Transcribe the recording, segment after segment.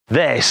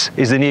This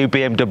is the new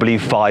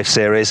BMW 5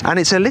 Series, and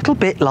it's a little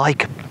bit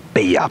like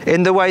beer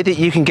in the way that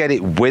you can get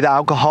it with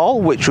alcohol,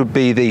 which would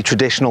be the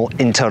traditional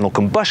internal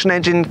combustion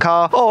engine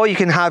car, or you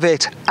can have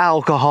it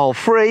alcohol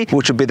free,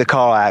 which would be the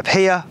car I have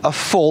here, a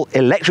full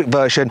electric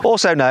version,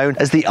 also known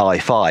as the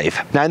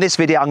i5. Now in this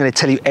video I'm going to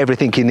tell you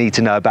everything you need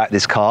to know about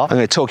this car. I'm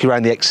going to talk you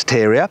around the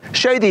exterior,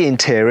 show you the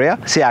interior,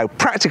 see how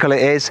practical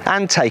it is,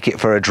 and take it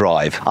for a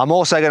drive. I'm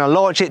also going to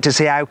launch it to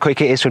see how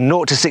quick it is from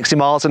 0 to 60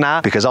 miles an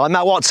hour, because I'm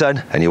Matt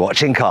Watson and you're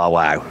watching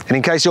CarWow. And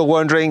in case you're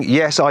wondering,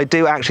 yes, I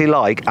do actually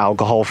like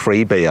alcohol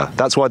free beer.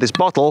 That's why this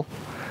bottle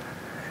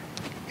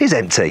is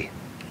empty.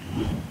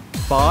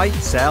 Buy,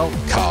 sell,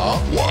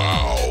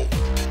 CarWow.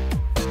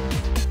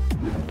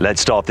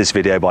 Let's start this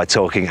video by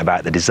talking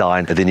about the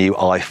design of the new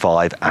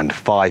i5 and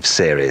 5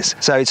 Series.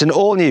 So it's an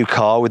all-new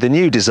car with a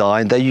new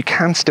design, though you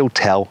can still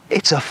tell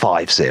it's a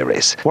 5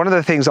 Series. One of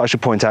the things I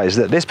should point out is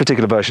that this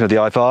particular version of the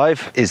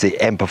i5 is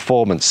the M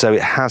Performance, so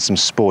it has some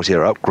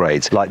sportier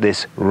upgrades, like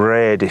this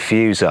rear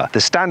diffuser. The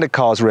standard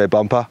car's rear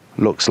bumper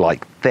looks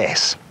like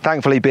this.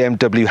 Thankfully,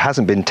 BMW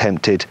hasn't been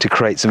tempted to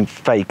create some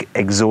fake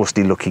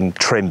exhausty looking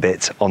trim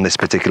bits on this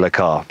particular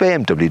car.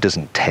 BMW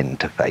doesn't tend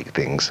to fake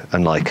things,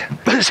 unlike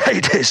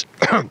Mercedes.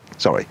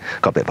 Sorry,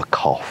 got a bit of a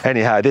cough.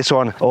 Anyhow, this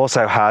one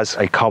also has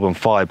a carbon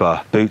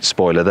fiber boot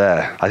spoiler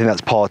there. I think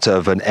that's part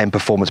of an M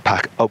Performance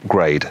pack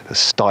upgrade, a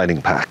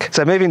styling pack.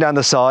 So moving down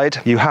the side,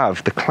 you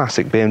have the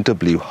classic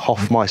BMW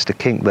Hofmeister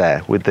kink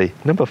there with the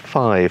number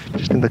 5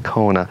 just in the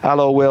corner.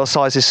 Alloy wheel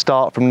sizes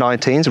start from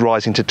 19s,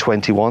 rising to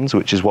 21s,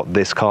 which is what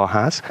this car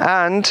has.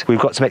 And we've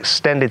got some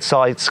extended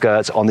side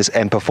skirts on this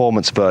M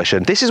Performance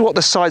version. This is what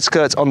the side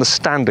skirts on the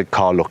standard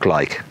car look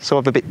like.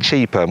 Sort of a bit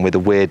cheaper and with a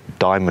weird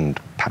diamond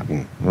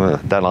pattern.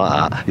 Don't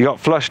like that. You got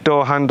flush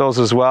door handles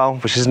as well,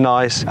 which is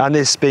nice. And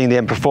this being the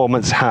M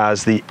Performance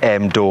has the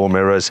M door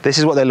mirrors. This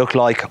is what they look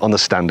like on the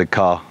standard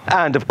car.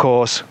 And of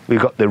course,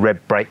 we've got the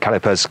red brake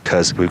calipers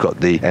because we've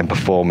got the M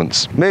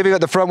Performance. Moving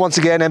at the front once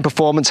again, M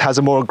Performance has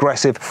a more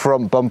aggressive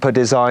front bumper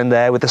design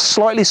there with a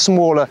slightly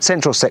smaller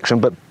central section,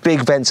 but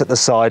big vents at the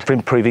side for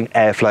improving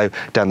airflow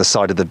down the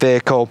side of the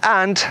vehicle.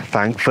 And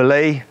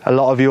thankfully, a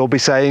lot of you will be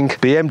saying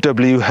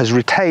BMW has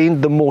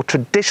retained the more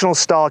traditional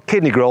style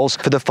kidney grills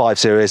for the 5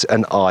 Series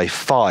and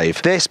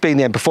i5. This being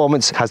the M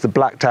Performance has the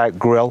blacked out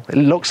grille. It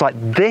looks like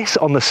this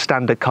on the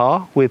standard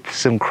car with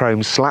some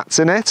chrome slats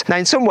in it. Now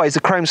in some ways the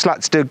chrome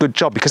slats do a good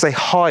job because they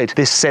hide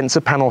this sensor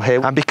panel here,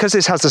 and because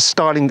this has a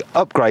styling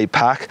upgrade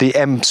pack, the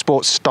M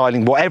Sport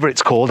styling, whatever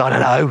it's called, I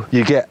don't know,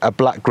 you get a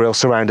black grille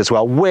surround as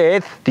well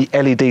with the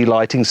LED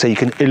lighting so you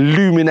can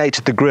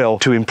illuminate the grille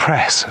to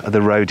impress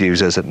the road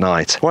users at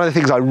night. One of the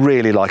things I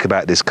really like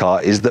about this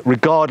car is that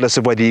regardless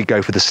of whether you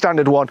go for the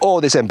standard one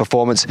or this M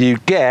Performance, you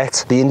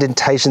get the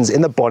indentations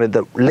in the bonnet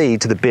that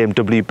lead to the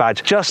BMW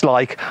badge, just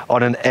like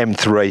on an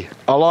M3.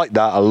 I like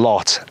that a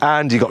lot.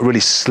 And you've got really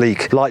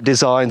sleek light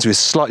designs with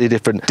slightly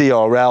different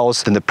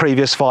DRLs than the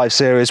previous 5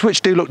 Series,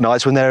 which do look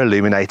nice when they're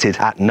illuminated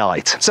at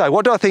night. So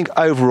what do I think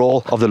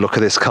overall of the look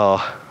of this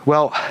car?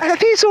 Well, I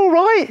think it's all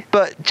right,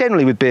 but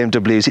generally with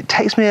BMWs, it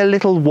takes me a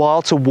little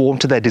while to warm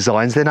to their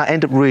designs, then I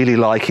end up really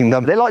liking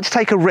them. They like to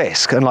take a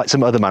risk, unlike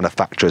some other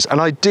manufacturers,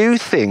 and I do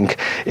think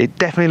it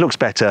definitely looks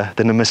better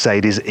than a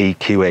Mercedes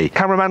EQE.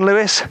 Cameraman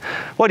Lewis,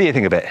 what do you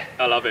think of it?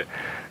 I love it.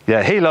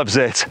 Yeah, he loves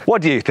it.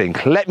 What do you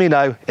think? Let me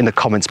know in the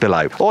comments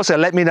below. Also,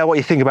 let me know what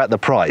you think about the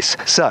price.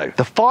 So,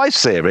 the 5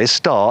 Series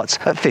starts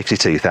at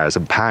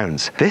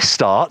 £52,000. This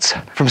starts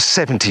from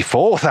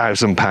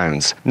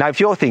 £74,000. Now, if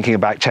you're thinking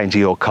about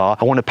changing your car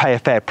and want to pay a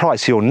fair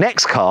price for your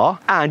next car,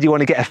 and you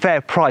want to get a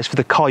fair price for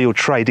the car you're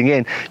trading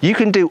in, you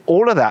can do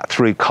all of that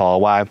through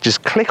CarWow.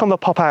 Just click on the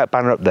pop-out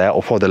banner up there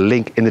or follow the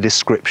link in the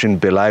description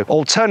below.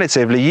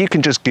 Alternatively, you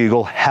can just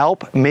Google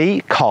 "Help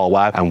Me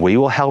CarWow" and we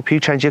will help you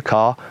change your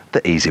car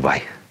the easy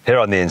way. Here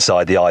on the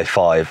inside, the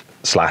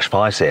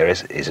i5/5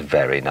 Series is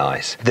very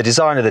nice. The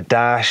design of the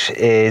dash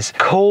is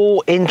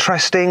cool,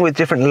 interesting, with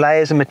different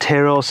layers of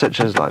materials, such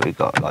as we've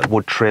got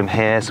wood trim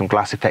here, some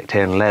glass effect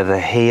here and leather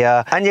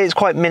here. And yet it's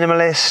quite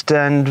minimalist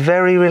and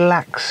very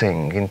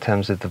relaxing in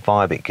terms of the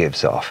vibe it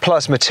gives off.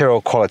 Plus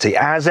material quality,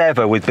 as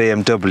ever with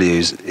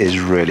BMWs, is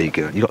really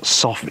good. You've got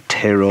soft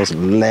materials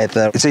and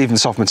leather. It's even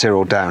soft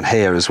material down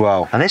here as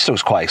well. And this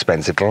looks quite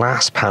expensive.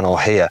 Glass panel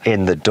here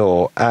in the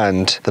door,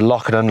 and the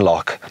lock and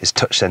unlock is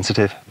touch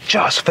sensitive.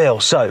 Just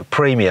feels so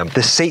premium.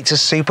 The seats are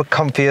super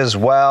comfy as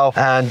well,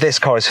 and this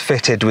car is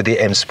fitted with the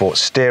M Sport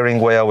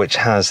steering wheel, which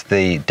has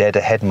the dead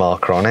ahead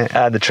marker on it,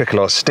 and the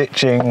tricolor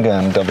stitching,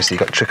 and obviously you've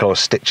got tricolor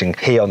stitching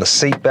here on the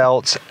seat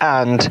belt,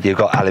 and you've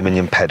got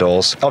aluminium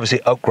pedals. Obviously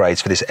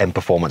upgrades for this M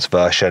Performance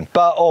version,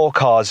 but all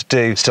cars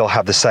do still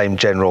have the same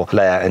general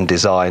layout and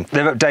design.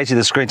 They've updated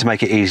the screen to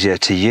make it easier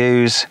to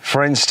use.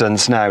 For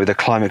instance, now with the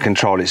climate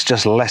control, it's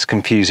just less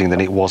confusing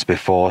than it was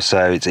before,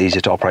 so it's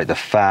easier to operate the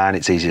fan,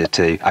 it's easier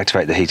to to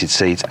activate the heated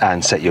seats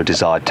and set your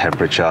desired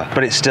temperature,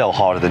 but it's still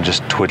harder than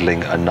just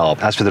twiddling a knob.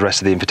 As for the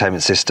rest of the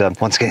infotainment system,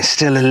 once again, it's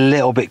still a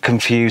little bit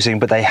confusing,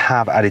 but they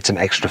have added some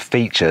extra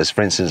features.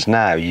 For instance,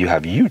 now you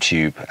have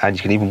YouTube and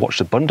you can even watch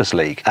the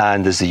Bundesliga,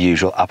 and there's the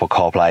usual Apple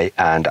CarPlay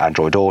and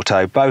Android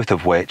Auto, both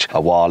of which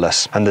are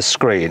wireless. And the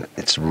screen,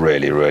 it's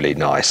really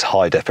nice,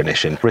 high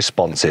definition,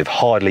 responsive,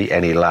 hardly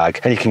any lag,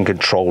 and you can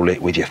control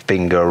it with your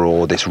finger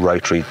or this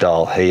rotary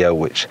dial here,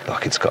 which,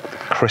 look, it's got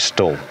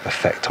crystal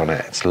effect on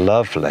it. It's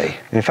lovely.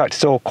 In fact,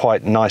 it's all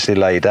quite nicely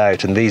laid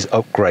out, and these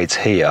upgrades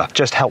here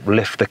just help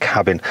lift the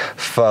cabin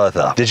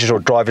further. Digital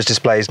driver's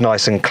display is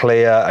nice and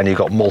clear, and you've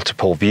got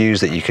multiple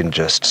views that you can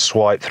just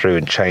swipe through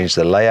and change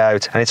the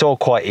layout, and it's all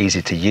quite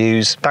easy to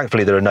use.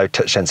 Thankfully, there are no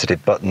touch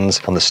sensitive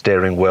buttons on the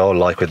steering wheel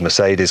like with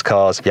Mercedes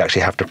cars. You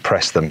actually have to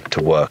press them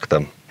to work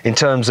them. In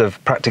terms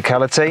of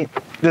practicality,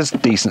 there's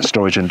decent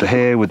storage under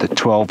here with the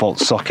 12-volt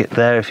socket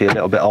there if you're a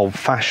little bit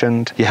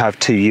old-fashioned. You have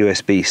two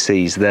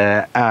USB-Cs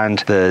there, and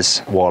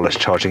there's wireless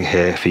charging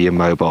here for your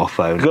mobile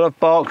phone. The glove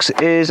box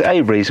is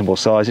a reasonable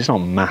size. It's not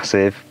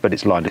massive, but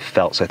it's lined with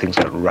felt so things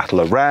don't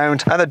rattle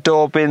around. And the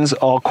door bins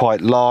are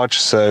quite large,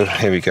 so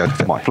here we go.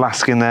 Fit my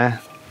flask in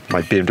there.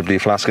 My BMW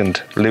flask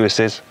and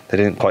Lewis's. They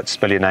didn't quite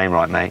spell your name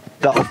right, mate.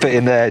 That'll fit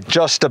in there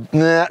does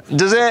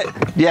it?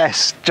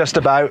 Yes, just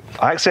about.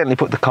 I accidentally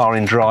put the car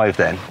in drive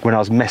then when I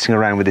was messing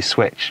around with this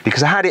switch,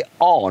 because I had it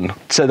on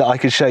so that I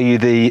could show you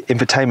the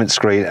infotainment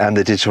screen and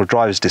the digital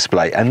driver's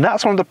display. And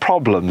that's one of the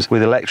problems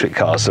with electric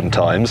cars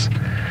sometimes.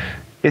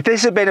 If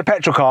this had been a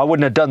petrol car, I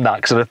wouldn't have done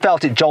that because I'd have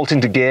felt it jolt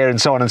into gear and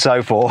so on and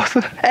so forth.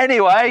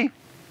 Anyway,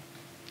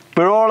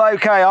 we're all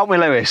okay, aren't we,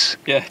 Lewis?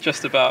 Yeah,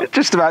 just about.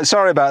 Just about.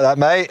 Sorry about that,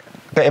 mate.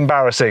 Bit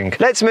embarrassing.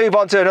 Let's move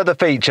on to another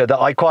feature that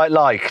I quite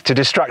like to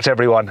distract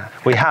everyone.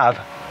 We have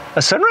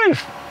a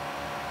sunroof.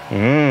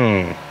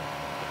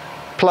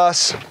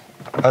 Plus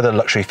other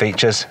luxury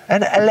features,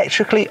 an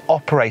electrically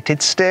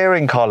operated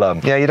steering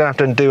column. Yeah, you don't have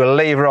to undo a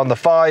lever on the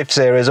 5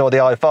 Series or the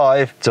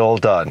i5. It's all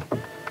done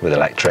with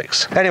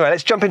electrics. Anyway,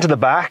 let's jump into the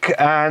back,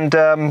 and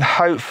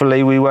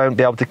hopefully we won't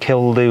be able to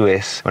kill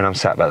Lewis when I'm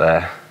sat back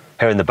there.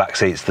 Here in the back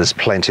seats, there's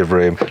plenty of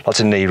room, lots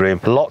of knee room,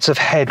 lots of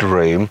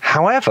headroom.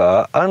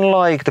 However,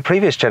 unlike the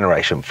previous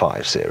generation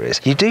 5 Series,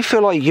 you do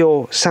feel like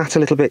you're sat a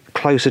little bit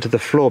closer to the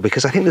floor,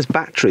 because I think there's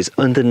batteries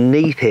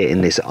underneath here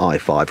in this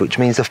i5, which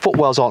means the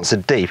footwells aren't so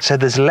deep, so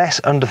there's less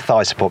under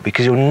thigh support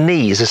because your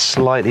knees are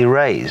slightly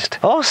raised.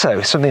 Also,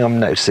 something I'm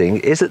noticing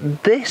is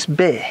that this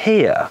bit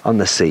here on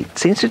the seat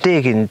seems to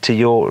dig into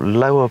your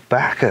lower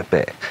back a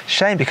bit.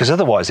 Shame, because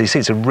otherwise these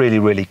seats are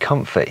really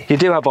comfy. You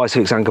do have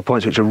Isofix anchor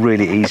points, which are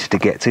really easy to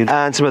get to.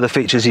 And some other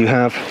features you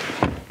have,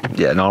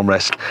 yeah, an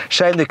armrest.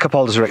 Shame the cup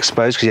holders are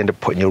exposed because you end up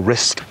putting your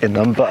wrist in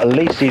them, but at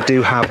least you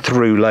do have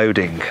through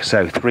loading,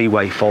 so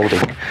 3-way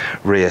folding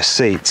rear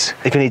seats.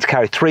 If you need to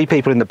carry 3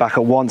 people in the back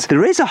at once,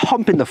 there is a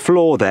hump in the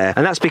floor there,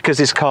 and that's because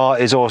this car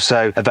is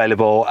also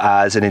available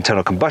as an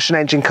internal combustion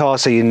engine car,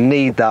 so you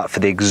need that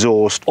for the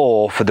exhaust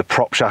or for the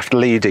prop shaft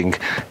leading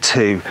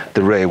to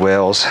the rear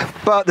wheels.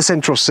 But the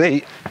central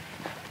seat,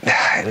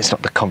 it's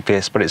not the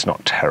comfiest, but it's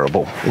not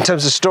terrible. In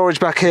terms of storage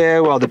back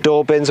here, well, the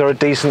door bins are a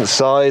decent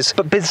size,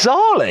 but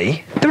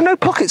bizarrely, there are no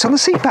pockets on the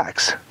seat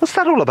backs. What's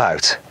that all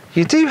about?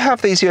 You do have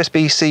these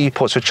USB-C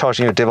ports for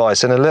charging your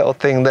device, and a little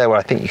thing there where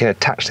I think you can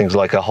attach things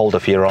like a holder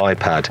for your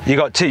iPad. You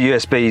got 2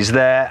 USBs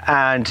there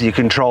and your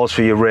controls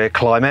for your rear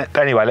climate.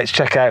 Anyway, let's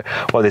check out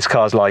what this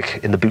car's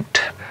like in the boot.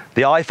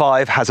 The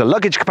i5 has a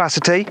luggage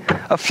capacity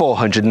of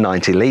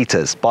 490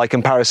 litres. By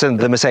comparison,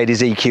 the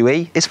Mercedes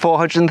EQE is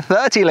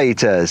 430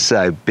 litres.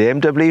 So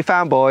BMW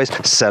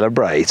fanboys,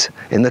 celebrate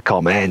in the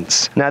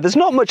comments. Now, there's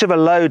not much of a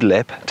load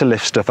lip to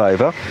lift stuff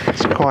over.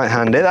 It's quite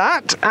handy,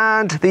 that.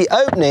 And the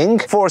opening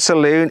for a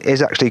saloon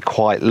is actually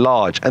quite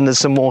large. And there's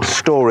some more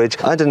storage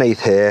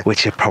underneath here,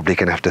 which you're probably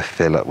going to have to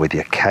fill up with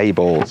your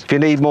cables. If you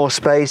need more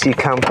space, you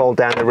can fold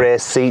down the rear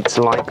seats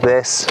like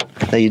this.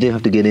 Now, you do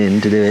have to get in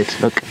to do it.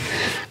 Look.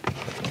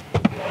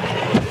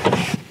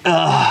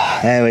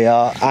 There we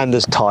are, and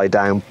there's tie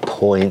down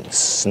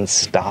points and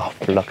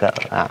stuff. Look at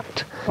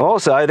that.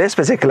 Also, this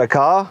particular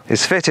car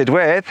is fitted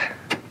with,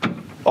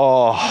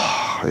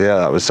 oh yeah,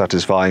 that was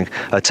satisfying,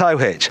 a tow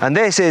hitch, and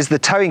this is the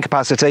towing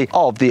capacity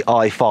of the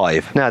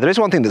i5. Now, there is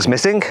one thing that's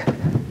missing.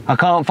 I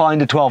can't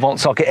find a 12-volt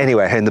socket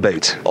anywhere here in the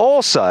boot.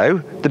 Also,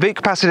 the boot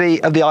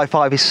capacity of the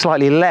i5 is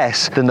slightly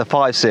less than the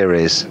 5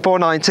 Series,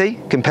 490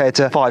 compared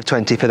to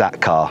 520 for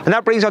that car. And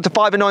that brings on to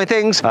 5 annoying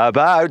things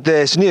about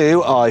this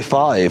new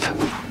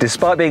i5.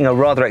 Despite being a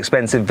rather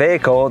expensive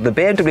vehicle, the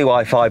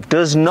BMW i5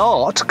 does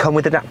not come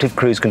with adaptive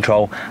cruise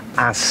control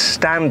as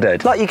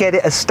standard, like you get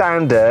it as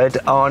standard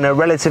on a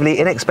relatively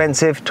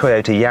inexpensive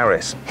Toyota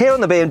Yaris. Here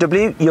on the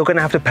BMW, you're going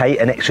to have to pay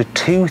an extra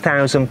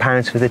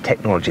 £2,000 for the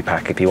technology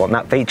pack if you want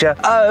that feature.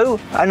 Oh,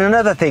 and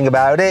another thing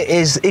about it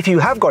is if you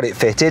have got it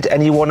fitted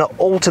and you want to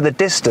alter the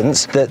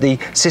distance that the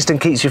system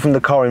keeps you from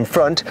the car in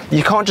front,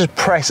 you can't just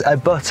press a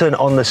button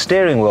on the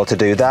steering wheel to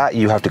do that.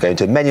 You have to go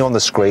into a menu on the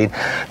screen,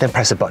 then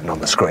press a button on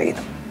the screen,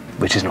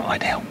 which is not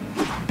ideal.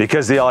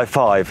 Because the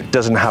i5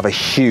 doesn't have a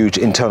huge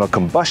internal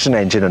combustion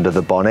engine under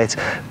the bonnet,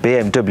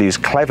 BMW's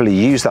cleverly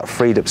used that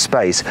freed up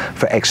space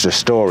for extra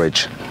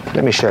storage.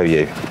 Let me show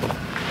you.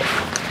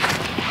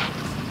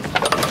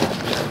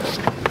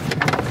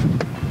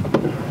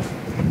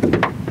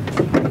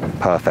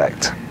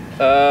 Perfect.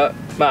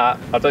 Matt,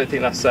 I don't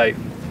think that's safe.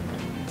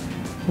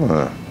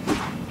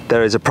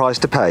 There is a price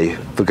to pay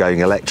for going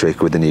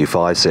electric with the new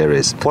 5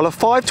 Series. While a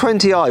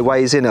 520i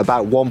weighs in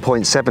about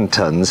 1.7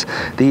 tonnes,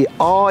 the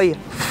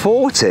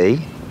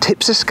i40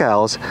 tips the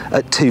scales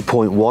at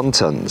 2.1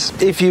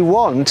 tonnes. If you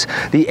want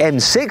the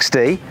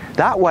M60,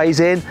 that weighs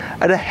in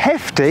at a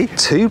hefty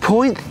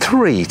 2.3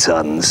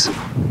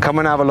 tonnes. Come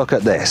and have a look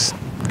at this.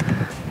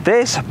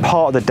 This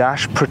part of the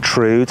dash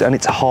protrudes and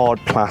it's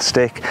hard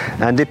plastic,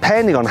 and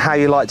depending on how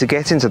you like to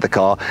get into the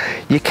car,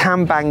 you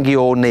can bang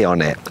your knee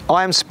on it.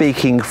 I am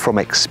speaking from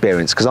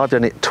experience because I've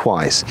done it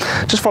twice.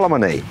 Just follow my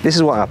knee. This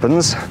is what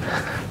happens.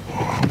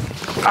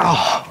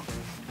 Oh,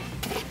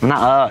 and that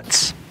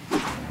hurts.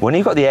 When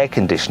you've got the air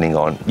conditioning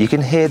on, you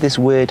can hear this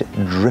weird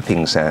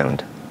dripping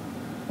sound.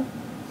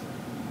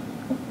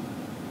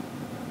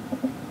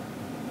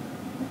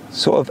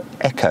 Sort of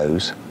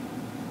echoes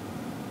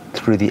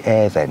through the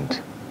air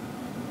vent.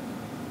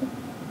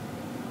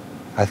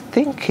 I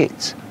think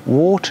it's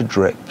water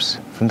drips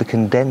from the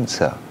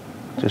condenser,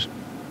 just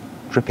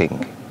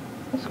dripping.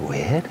 It's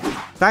weird.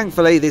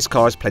 Thankfully, this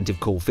car has plenty of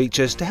cool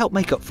features to help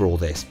make up for all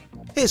this.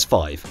 Here's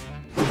 5.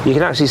 You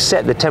can actually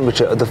set the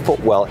temperature of the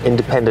footwell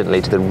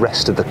independently to the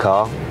rest of the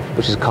car,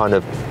 which is kind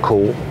of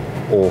cool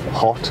or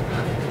hot,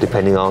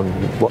 depending on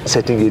what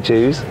setting you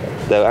choose.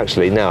 Though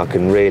actually now I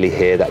can really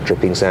hear that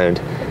dripping sound.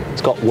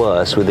 It's got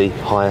worse with the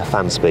higher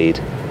fan speed.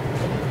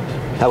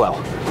 Oh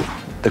well.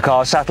 The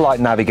car's satellite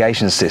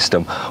navigation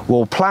system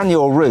will plan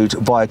your route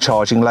via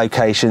charging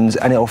locations,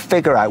 and it'll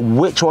figure out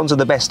which ones are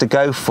the best to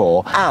go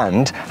for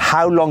and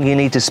how long you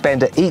need to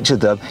spend at each of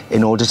them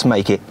in order to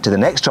make it to the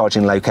next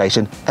charging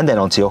location and then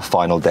onto your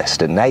final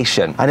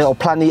destination. And it'll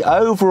plan the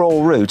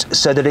overall route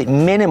so that it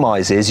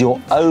minimises your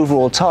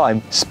overall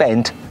time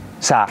spent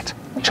sat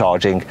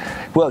charging.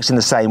 Works in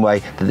the same way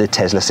that the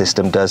Tesla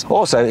system does.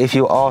 Also, if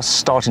you are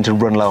starting to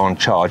run low on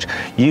charge,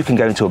 you can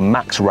go into a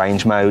max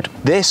range mode.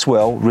 This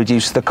will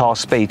reduce the car's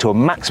speed to a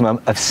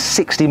maximum of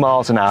 60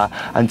 miles an hour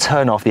and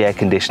turn off the air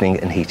conditioning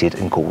and heated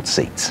and cooled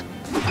seats.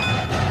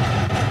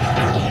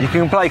 You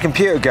can play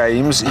computer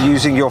games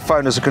using your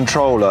phone as a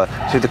controller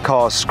through the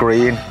car's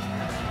screen.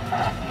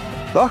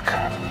 Look.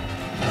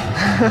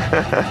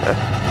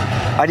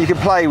 And you can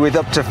play with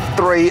up to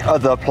 3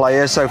 other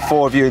players, so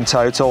 4 of you in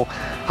total,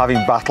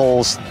 having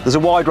battles. There's a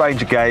wide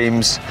range of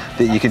games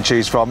that you can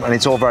choose from, and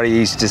it's all very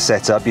easy to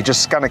set up. You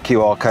just scan a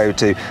QR code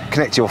to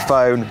connect your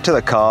phone to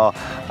the car,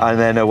 and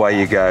then away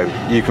you go.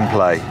 You can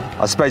play.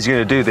 I suppose you're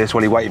going to do this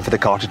while you're waiting for the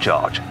car to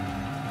charge.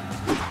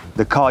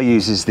 The car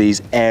uses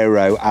these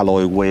aero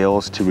alloy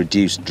wheels to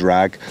reduce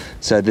drag.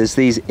 So there's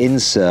these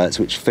inserts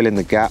which fill in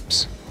the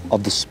gaps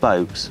of the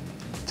spokes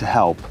to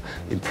help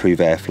improve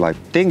airflow.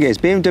 Thing is,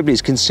 BMW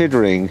is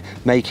considering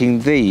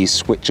making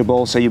these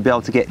switchable, so you'll be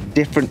able to get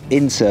different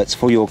inserts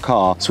for your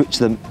car, switch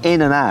them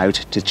in and out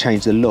to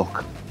change the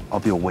look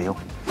of your wheel.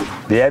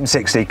 The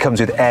M60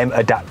 comes with M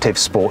Adaptive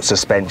Sport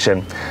suspension.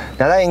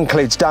 Now that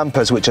includes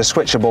dampers which are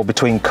switchable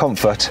between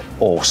comfort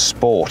or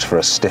sport for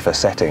a stiffer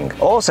setting.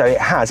 Also, it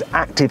has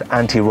active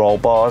anti-roll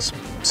bars,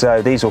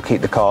 so these will keep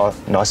the car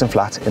nice and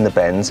flat in the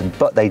bends,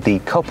 but they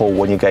decouple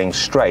when you're going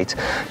straight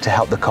to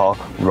help the car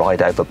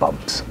ride over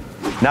bumps.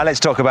 Now let's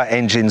talk about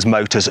engines,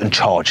 motors and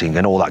charging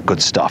and all that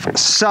good stuff.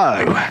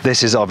 So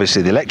this is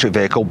obviously the electric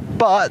vehicle,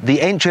 but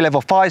the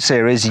entry-level 5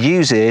 Series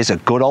uses a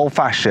good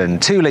old-fashioned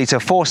 2-litre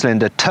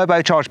 4-cylinder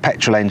turbocharged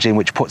petrol engine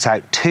which puts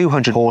out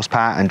 200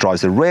 horsepower and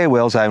drives the rear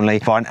wheels only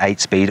via an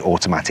 8-speed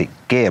automatic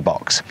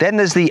gearbox. Then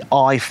there's the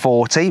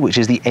i40, which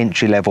is the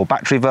entry-level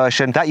battery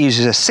version. That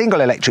uses a single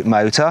electric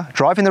motor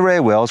driving the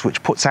rear wheels,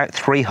 which puts out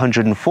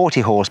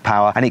 340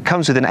 horsepower, and it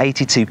comes with an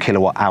 82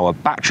 kilowatt-hour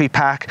battery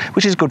pack,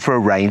 which is good for a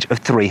range of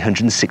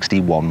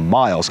 361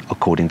 miles,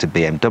 according to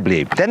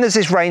BMW. Then there's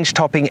this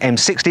range-topping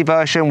M60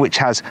 version, which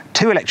has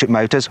 2 electric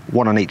motors,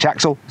 1 on each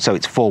axle, so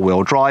it's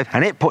 4-wheel drive,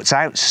 and it puts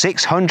out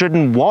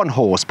 601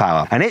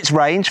 horsepower. And its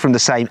range from the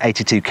same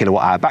 82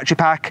 kilowatt-hour battery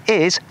pack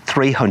is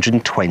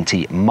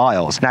 320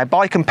 miles. Now,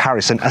 by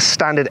comparison, a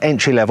standard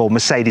entry-level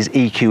Mercedes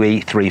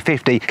EQE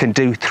 350 can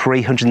do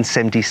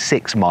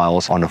 376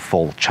 miles on a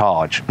full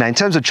charge. Now, in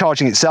terms of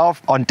charging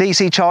itself, on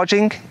DC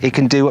charging, it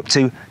can do up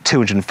to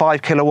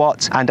 205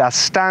 kilowatts, and as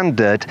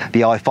standard,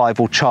 the i5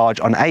 will charge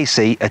on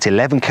AC at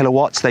 11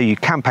 kilowatts, though you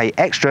can pay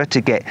extra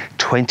to get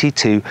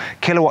 22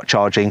 kilowatt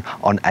charging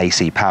on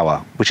AC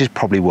power, which is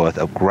probably worth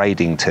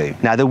upgrading to.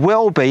 Now, there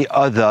will be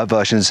other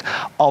versions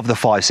of the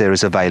 5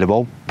 Series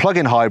available,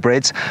 plug-in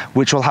hybrids,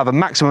 which will have a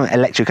maximum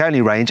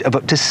electric-only range of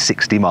up to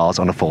 60 miles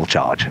on a full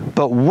charge.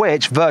 But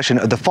which version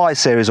of the 5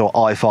 Series or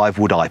i5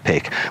 would I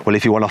pick? Well,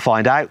 if you want to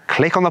find out,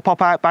 click on the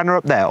pop-out banner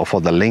up there or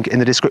follow the link in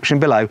the description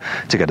below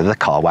to go to the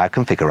CarWow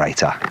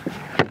configurator.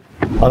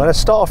 I'm going to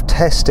start off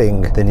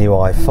testing the new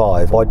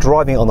i5 by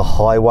driving it on the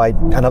highway,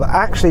 and I've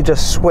actually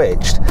just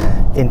switched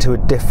into a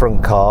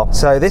different car.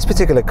 So this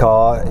particular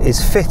car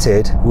is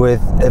fitted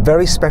with a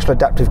very special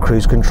adaptive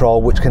cruise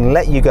control which can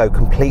let you go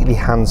completely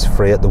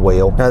hands-free at the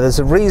wheel. Now there's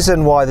a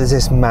reason why there's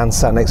this man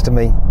sat next to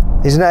me.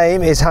 His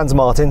name is Hans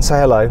Martin.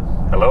 Say hello.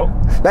 Hello.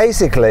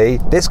 Basically,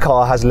 this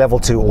car has level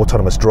 2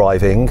 autonomous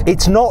driving.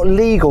 It's not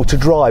legal to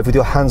drive with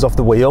your hands off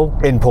the wheel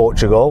in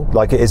Portugal,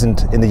 like it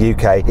isn't in the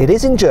UK. It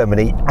is in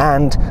Germany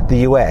and the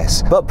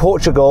US. But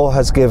Portugal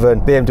has given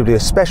BMW a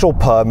special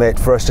permit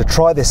for us to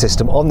try this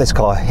system on this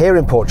car here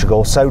in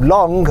Portugal, so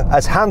long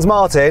as Hans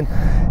Martin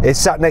is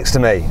sat next to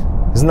me.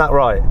 Isn't that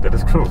right? That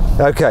is true.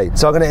 Okay,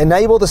 so I'm going to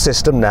enable the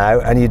system now,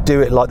 and you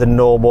do it like the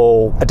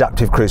normal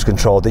adaptive cruise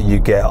control that you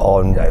get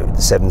on the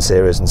 7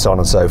 Series and so on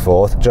and so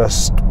forth.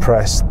 Just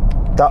press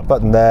that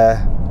button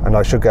there, and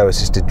I should go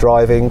assisted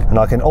driving, and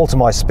I can alter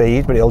my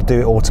speed, but it'll do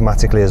it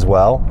automatically as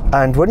well.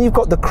 And when you've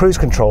got the cruise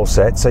control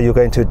set, so you're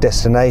going to a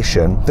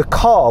destination, the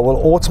car will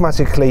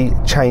automatically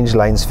change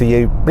lanes for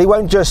you. But it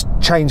won't just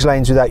change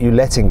lanes without you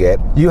letting it.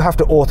 You have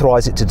to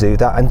authorize it to do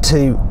that, and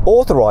to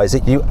authorize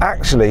it, you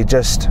actually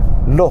just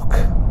look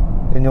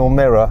in your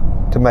mirror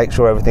to make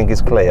sure everything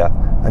is clear,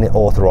 and it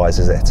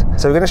authorizes it.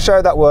 So we're going to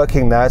show that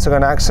working now. So I'm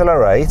going to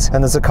accelerate,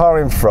 and there's a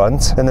car in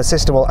front, and the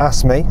system will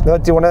ask me,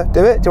 do you want to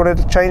do it? Do you want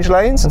to change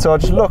lanes? And so I'll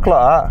just look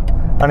like that,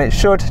 and it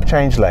should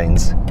change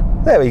lanes.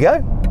 There we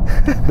go.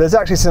 There's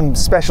actually some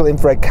special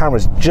infrared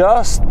cameras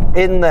just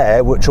in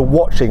there which are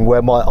watching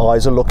where my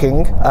eyes are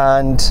looking,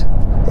 and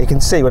you can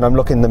see when I'm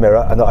looking in the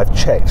mirror and that I've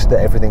checked that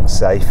everything's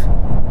safe.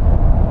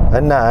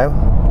 And now,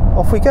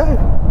 off we go.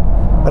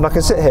 And I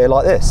can sit here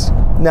like this.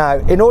 Now,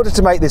 in order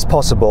to make this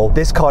possible,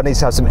 this car needs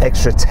to have some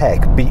extra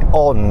tech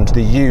beyond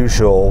the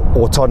usual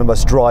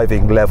autonomous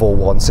driving level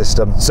 1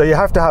 system. So you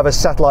have to have a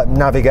satellite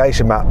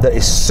navigation map that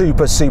is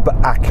super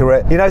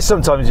accurate. You know,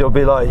 sometimes you'll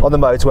be like on the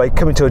motorway,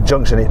 coming to a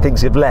junction, it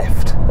thinks you've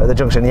left at the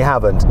junction, you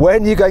haven't.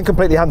 When you're going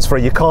completely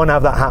hands-free, you can't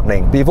have that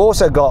happening. But you've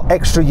also got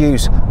extra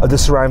use of the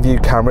surround view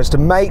cameras to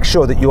make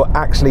sure that you're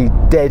actually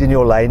dead in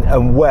your lane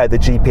and where the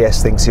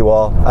GPS thinks you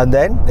are. And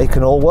then it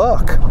can all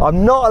work.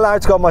 I'm not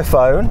allowed to go on my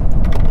phone.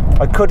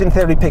 I could in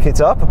theory pick it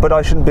up, but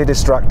I shouldn't be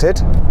distracted.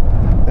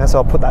 And so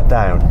I'll put that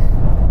down.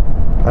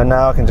 And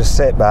now I can just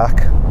sit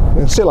back.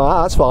 And still like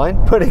that, that's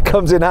fine. But it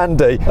comes in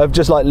handy of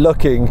just like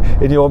looking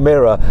in your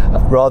mirror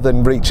rather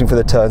than reaching for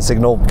the turn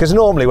signal. Because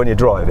normally when you're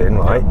driving,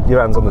 right,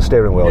 your hand's on the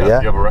steering wheel, yeah?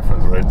 You have a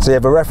reference, right? So you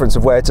have a reference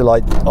of where to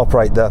like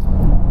operate the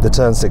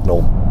turn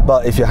signal.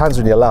 But if your hands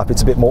are in your lap,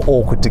 it's a bit more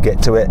awkward to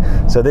get to it.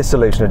 So this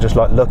solution of just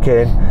like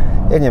looking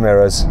in your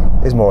mirrors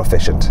is more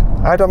efficient.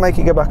 How do I make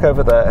it go back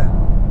over there?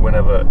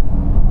 Whenever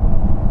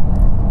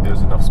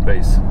there's enough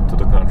space to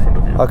the car in front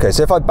of you. Okay,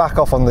 so if I back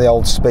off on the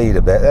old speed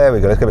a bit, there we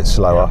go, let's go a bit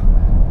slower.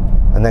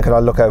 Yeah. And then can I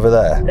look over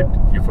there?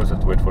 You first have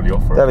to wait for the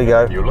offer. There we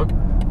go. You look.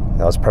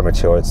 That was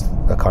premature, it's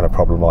a kind of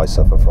problem I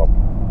suffer from.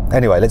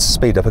 Anyway, let's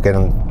speed up again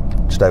and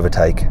just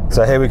overtake.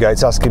 So here we go,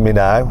 it's asking me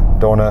now,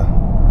 do I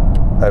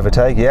want to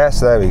overtake?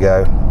 Yes, there we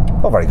go.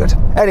 Oh, very good.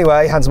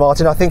 Anyway, Hans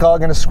Martin, I think I'm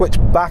going to switch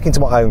back into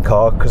my own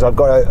car because I've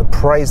got to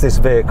appraise this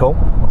vehicle,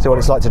 see what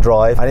it's like to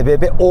drive, and it'd be a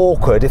bit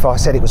awkward if I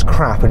said it was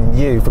crap and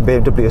you from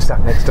BMW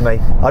sat next to me.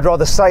 I'd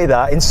rather say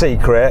that in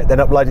secret than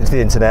upload it to the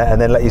internet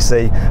and then let you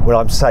see when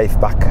I'm safe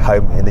back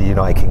home in the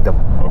United Kingdom.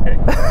 Okay.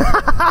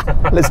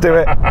 Let's do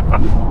it.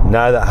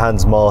 Now that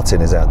Hans Martin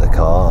is out of the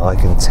car, I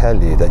can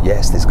tell you that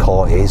yes, this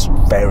car is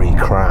very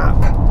crap.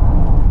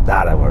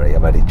 Nah, don't worry,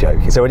 I'm only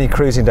joking. So when you're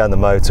cruising down the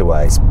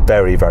motorway, it's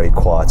very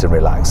quiet and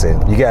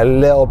relaxing. You get a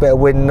little bit of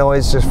wind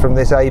noise just from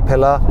this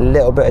A-pillar, a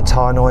little bit of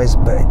tyre noise,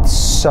 but it's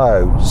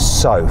so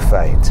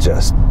faint.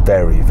 Just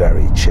very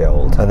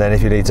chilled. And then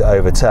if you need to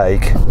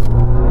overtake,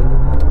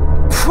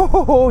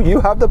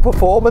 you have the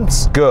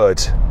performance.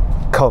 Good,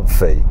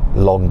 comfy,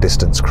 long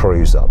distance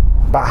cruiser.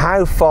 But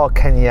how far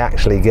can you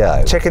actually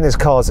go? Checking this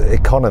car's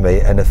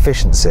economy and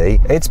efficiency,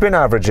 it's been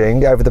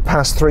averaging over the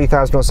past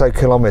 3,000 or so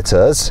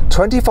kilometers,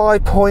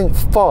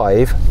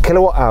 25.5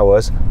 kilowatt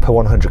hours per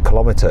 100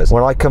 kilometers.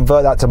 When I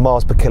convert that to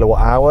miles per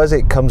kilowatt hours,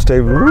 it comes to,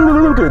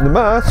 doing the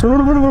maths,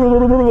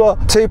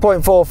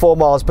 2.44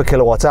 miles per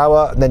kilowatt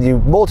hour. And then you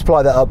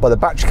multiply that up by the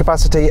battery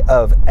capacity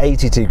of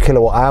 82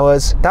 kilowatt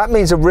hours. That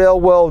means a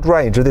real world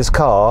range of this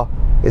car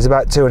is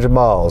about 200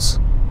 miles.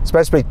 It's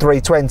supposed to be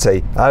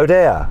 320. Oh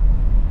dear.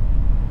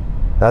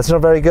 That's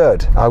not very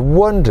good. I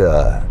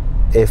wonder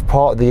if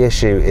part of the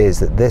issue is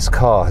that this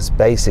car has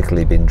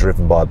basically been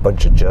driven by a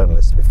bunch of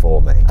journalists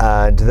before me,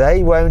 and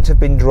they won't have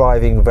been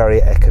driving very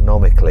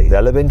economically.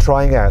 They'll have been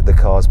trying out the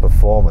car's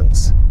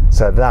performance.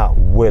 So that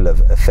will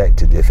have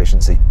affected the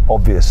efficiency,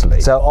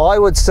 obviously. So I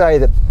would say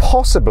that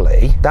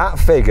possibly that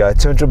figure,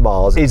 200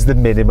 miles, is the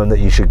minimum that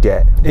you should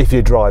get if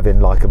you're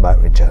driving like a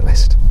motoring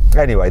journalist.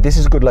 Anyway, this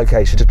is a good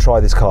location to try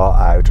this car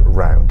out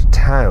round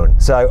town.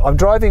 So I'm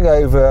driving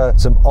over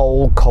some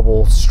old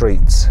cobble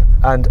streets,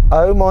 and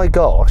oh my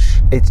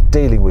gosh, it's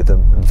dealing with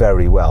them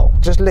very well.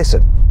 Just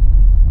listen.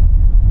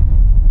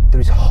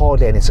 There is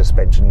hardly any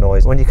suspension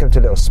noise. When you come to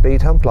a little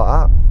speed hump like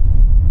that,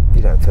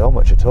 you don't feel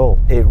much at all.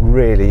 It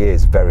really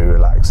is very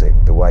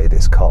relaxing the way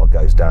this car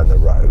goes down the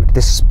road.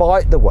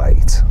 Despite the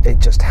weight, it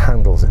just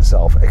handles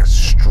itself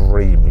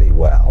extremely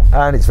well.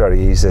 And it's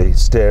very easy.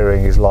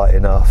 Steering is light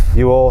enough.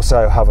 You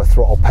also have a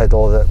throttle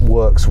pedal that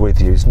works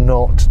with you. It's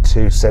not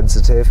too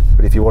sensitive,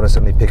 but if you want to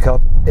suddenly pick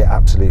up, it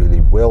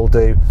absolutely will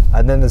do.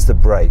 And then there's the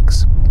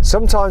brakes.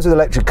 Sometimes with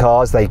electric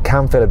cars, they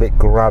can feel a bit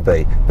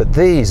grabby, but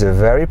these are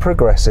very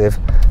progressive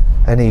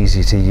and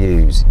easy to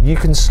use. You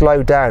can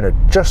slow down at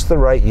just the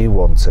rate you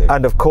want to.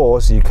 And of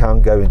course, you can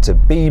go into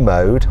B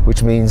mode,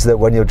 which means that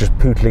when you're just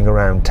pootling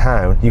around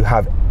town, you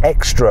have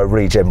extra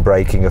regen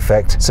braking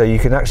effect, so you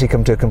can actually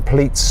come to a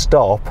complete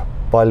stop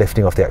by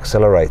lifting off the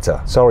accelerator.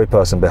 Sorry,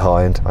 person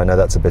behind, I know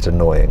that's a bit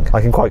annoying.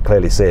 I can quite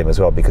clearly see him as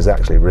well, because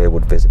actually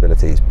rearward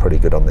visibility is pretty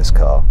good on this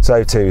car.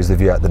 So too is the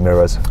view out the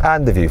mirrors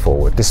and the view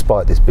forward,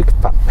 despite this big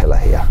fat pillar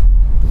here.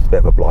 Bit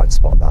of a blind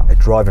spot that.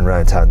 Driving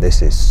around town,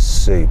 this is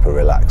super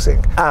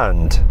relaxing,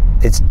 and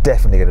it's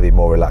definitely going to be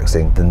more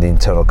relaxing than the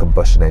internal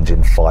combustion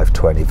engine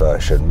 520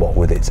 version, what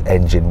with its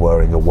engine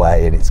whirring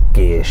away and its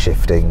gear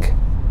shifting.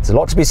 There's a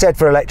lot to be said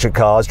for electric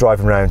cars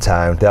driving around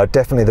town. They are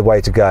definitely the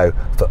way to go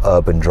for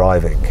urban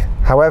driving.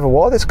 However,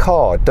 while this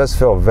car does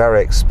feel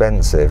very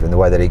expensive in the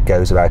way that it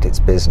goes about its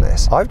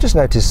business, I've just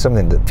noticed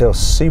something that feels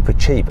super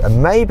cheap,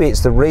 and maybe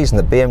it's the reason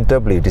that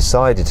BMW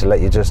decided to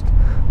let you just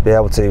be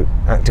able to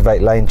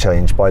activate lane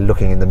change by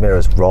looking in the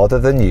mirrors rather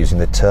than using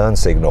the turn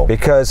signal,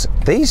 because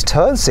these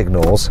turn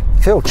signals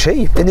feel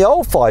cheap. In the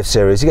old 5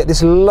 Series, you get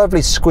this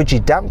lovely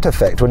squidgy damped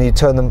effect when you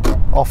turn them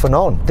off and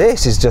on.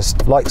 This is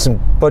just like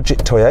some budget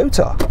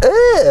Toyota.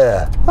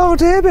 Ugh. Oh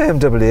dear,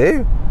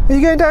 BMW, are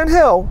you going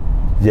downhill?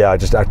 Yeah, I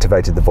just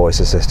activated the voice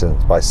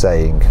assistant by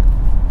saying.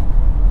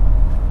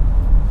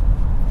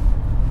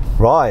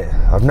 Right,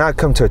 I've now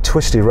come to a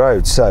twisty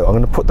road, so I'm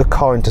going to put the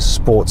car into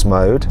sports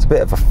mode. It's a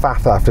bit of a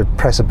faff. I have to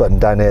press a button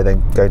down here,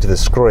 then go to the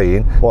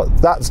screen. What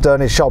that's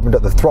done is sharpened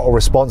up the throttle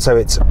response, so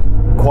it's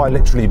quite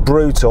literally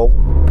brutal.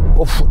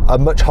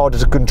 And much harder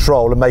to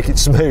control and make it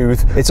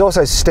smooth. It's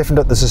also stiffened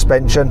up the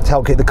suspension to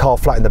help keep the car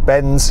flat in the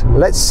bends.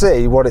 Let's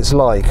see what it's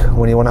like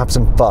when you want to have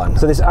some fun.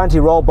 So this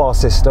anti-roll bar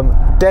system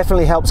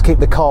definitely helps keep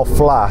the car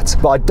flat,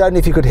 but I don't know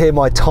if you could hear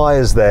my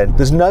tyres then.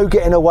 There's no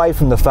getting away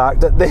from the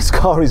fact that this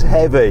car is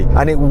heavy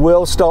and it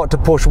will start to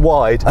push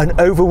wide and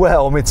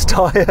overwhelm its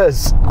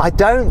tyres. I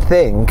don't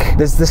think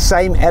there's the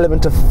same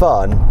element of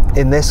fun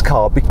in this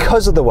car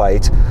because of the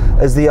weight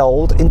as the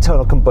old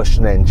internal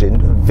combustion engine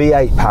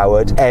V8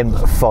 powered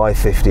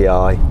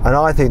M550i, and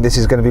I think this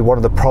is going to be one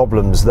of the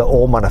problems that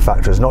all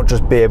manufacturers, not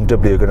just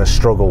BMW, are going to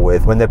struggle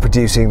with when they're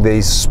producing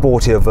these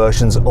sportier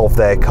versions of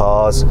their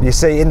cars. You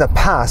see, in the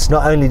past,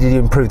 not only did you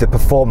improve the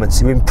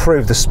performance, you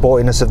improved the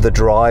sportiness of the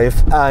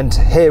drive, and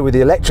here with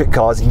the electric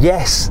cars,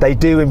 yes, they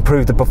do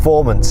improve the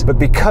performance, but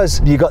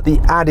because you got the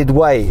added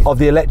weight of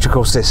the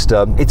electrical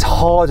system, it's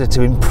harder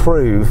to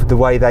improve the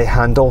way they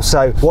handle.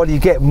 So while you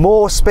get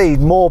more speed,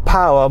 more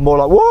power, more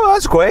like, whoa,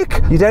 that's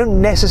quick, you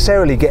don't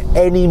necessarily get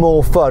any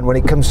more fun when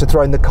it comes to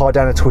throwing the car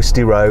down a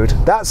twisty road.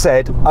 That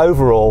said,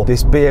 overall,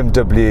 this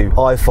BMW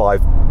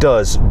i5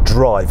 does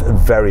drive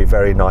very,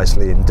 very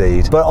nicely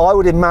indeed. But I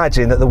would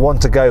imagine that the one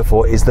to go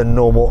for is the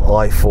normal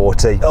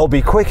i40. It'll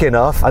be quick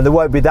enough and there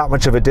won't be that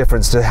much of a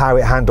difference to how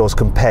it handles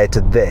compared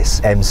to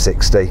this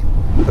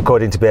M60.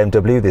 According to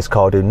BMW, this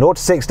car will do 0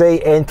 to 60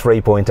 in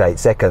 3.8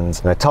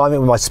 seconds. Now time it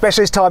with my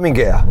specialist timing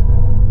gear.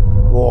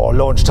 Oh,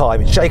 launch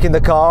time, it's shaking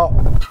the car.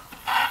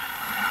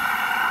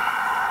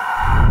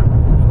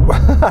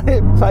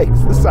 It makes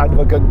the sound of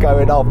a gun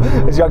going off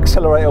as you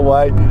accelerate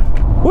away.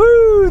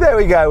 Woo, there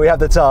we go, we have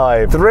the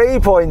time.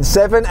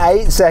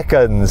 3.78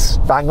 seconds.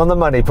 Bang on the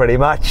money, pretty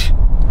much.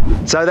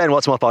 So then,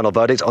 what's my final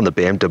verdict on the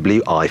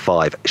BMW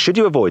i5? Should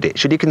you avoid it?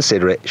 Should you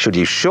consider it? Should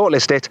you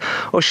shortlist it?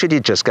 Or should you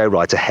just go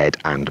right ahead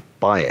and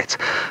buy it?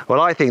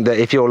 Well, I think that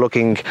if you're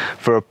looking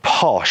for a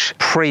posh,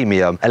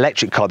 premium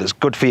electric car that's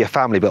good for your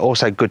family but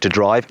also good to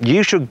drive,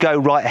 you should go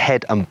right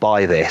ahead and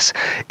buy this.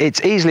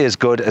 It's easily as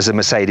good as a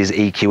Mercedes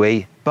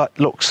EQE, but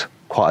looks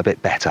quite a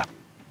bit better.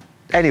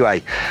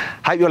 Anyway,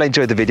 hope you all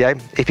enjoyed the video.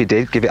 If you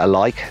did, give it a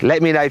like.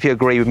 Let me know if you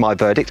agree with my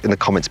verdict in the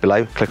comments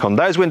below. Click on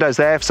those windows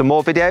there for some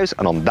more videos,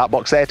 and on that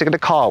box there to go to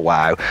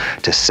carwow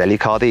to sell your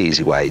car the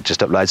easy way. Just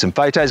upload some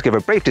photos, give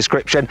a brief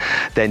description,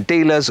 then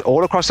dealers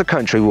all across the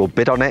country will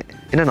bid on it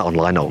in an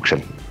online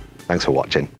auction. Thanks for watching.